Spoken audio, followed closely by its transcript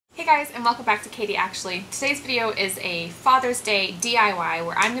guys, and welcome back to Katie Actually. Today's video is a Father's Day DIY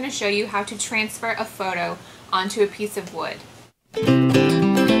where I'm going to show you how to transfer a photo onto a piece of wood.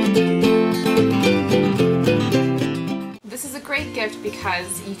 This is a great gift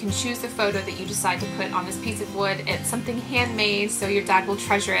because you can choose the photo that you decide to put on this piece of wood. It's something handmade, so your dad will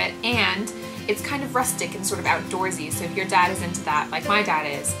treasure it, and it's kind of rustic and sort of outdoorsy, so if your dad is into that, like my dad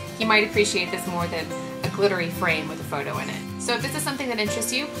is, he might appreciate this more than a glittery frame with a photo in it. So if this is something that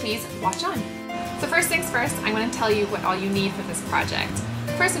interests you, please watch on. So first things first, I'm going to tell you what all you need for this project.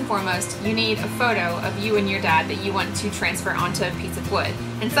 First and foremost, you need a photo of you and your dad that you want to transfer onto a piece of wood.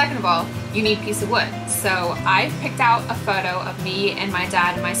 And second of all, you need a piece of wood. So I've picked out a photo of me and my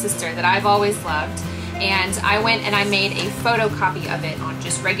dad and my sister that I've always loved, and I went and I made a photocopy of it on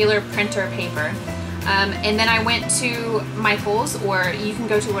just regular printer paper. And then I went to Michael's, or you can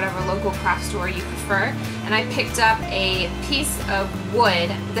go to whatever local craft store you prefer, and I picked up a piece of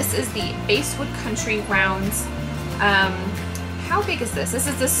wood. This is the Basswood Country Rounds. How big is this? This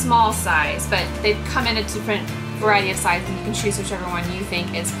is the small size, but they come in a different variety of sizes, and you can choose whichever one you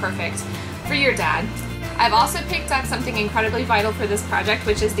think is perfect for your dad. I've also picked up something incredibly vital for this project,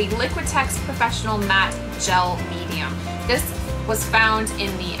 which is the Liquitex Professional Matte Gel Medium. This was found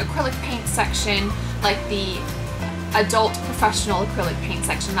in the acrylic paint section, like the adult professional acrylic paint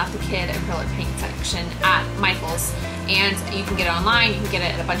section, not the kid acrylic paint section at Michael's. And you can get it online, you can get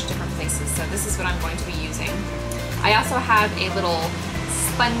it at a bunch of different places, so this is what I'm going to be using. I also have a little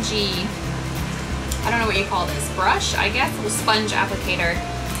spongy, I don't know what you call this, brush, I guess, a little sponge applicator,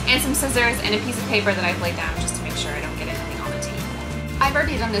 and some scissors and a piece of paper that I've laid down just to make sure I don't get anything on the table. I've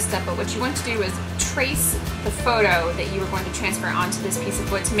already done this step, but what you want to do is trace the photo that you are going to transfer onto this piece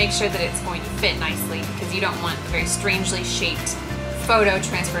of wood to make sure that it's going to fit nicely, because you don't want a very strangely shaped photo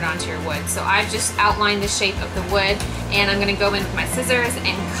transferred onto your wood. So I've just outlined the shape of the wood, and I'm going to go in with my scissors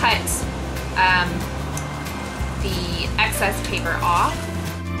and cut the excess paper off.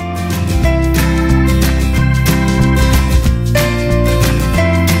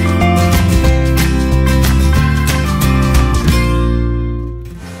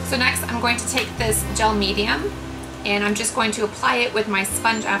 So next I'm going to take this gel medium, and I'm just going to apply it with my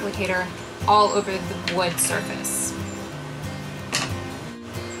sponge applicator all over the wood surface.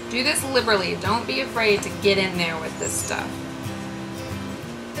 Do this liberally, don't be afraid to get in there with this stuff.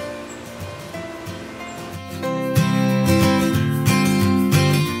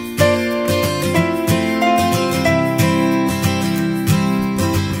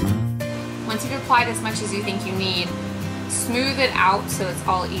 Once you've applied as much as you think you need, smooth it out so it's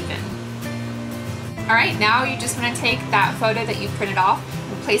all even. Alright, now you just want to take that photo that you printed off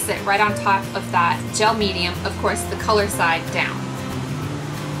and place it right on top of that gel medium, of course the color side down.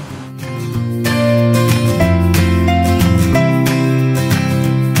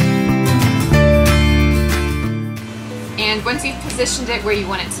 And once you've positioned it where you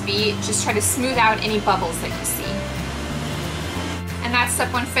want it to be, just try to smooth out any bubbles that you see. And that's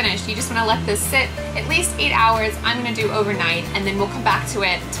step one finished. You just want to let this sit at least 8 hours. I'm going to do overnight, and then we'll come back to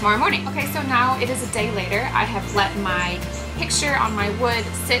it tomorrow morning. Okay, so now it is a day later. I have let my picture on my wood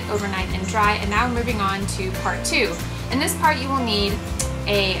sit overnight and dry, and now we're moving on to part two. In this part you will need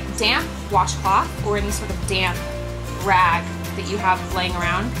a damp washcloth or any sort of damp rag that you have laying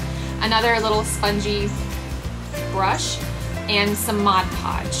around, another little spongy brush, and some Mod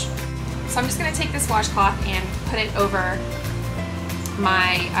Podge. So I'm just going to take this washcloth and put it over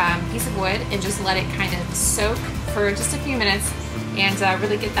my piece of wood and just let it kind of soak for just a few minutes and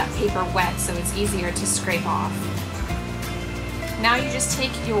really get that paper wet so it's easier to scrape off. Now you just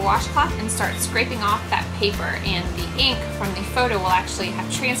take your washcloth and start scraping off that paper, and the ink from the photo will actually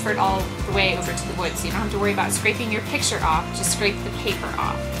have transferred all the way over to the wood, so you don't have to worry about scraping your picture off, just scrape the paper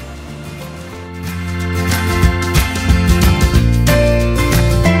off.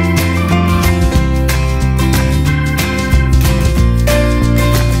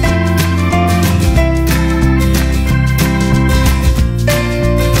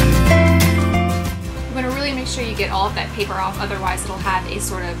 Get all of that paper off, otherwise it'll have a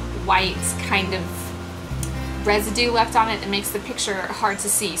sort of white kind of residue left on it that makes the picture hard to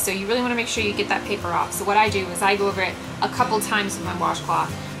see. So you really want to make sure you get that paper off. So what I do is I go over it a couple times with my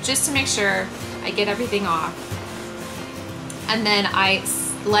washcloth just to make sure I get everything off, and then I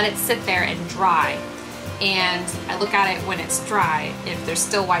let it sit there and dry, and I look at it when it's dry. If there's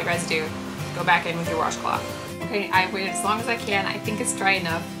still white residue, go back in with your washcloth. Okay, I waited as long as I can. I think it's dry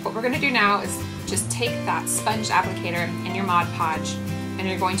enough. What we're going to do now is just take that sponge applicator and your Mod Podge, and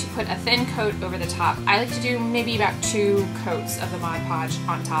you're going to put a thin coat over the top. I like to do maybe about 2 coats of the Mod Podge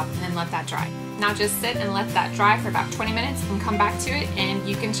on top and then let that dry. Now just sit and let that dry for about 20 minutes and come back to it and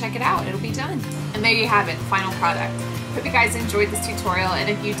you can check it out. It'll be done. And there you have it, the final product. Hope you guys enjoyed this tutorial, and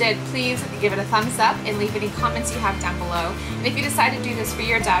if you did, please give it a thumbs up and leave any comments you have down below. And if you decide to do this for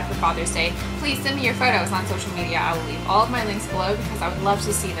your dad for Father's Day, please send me your photos on social media. I will leave all of my links below because I would love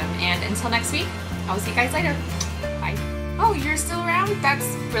to see them. And until next week, I will see you guys later. Bye. Oh, you're still around? That's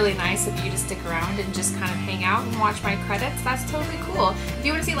really nice of you to stick around and just kind of hang out and watch my credits. That's totally cool. If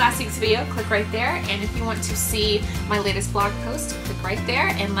you want to see last week's video, click right there. And if you want to see my latest blog post, click right there.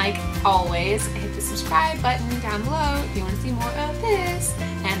 And like always, hit the subscribe button down below if you want to see more of this.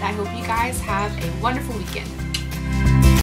 And I hope you guys have a wonderful weekend.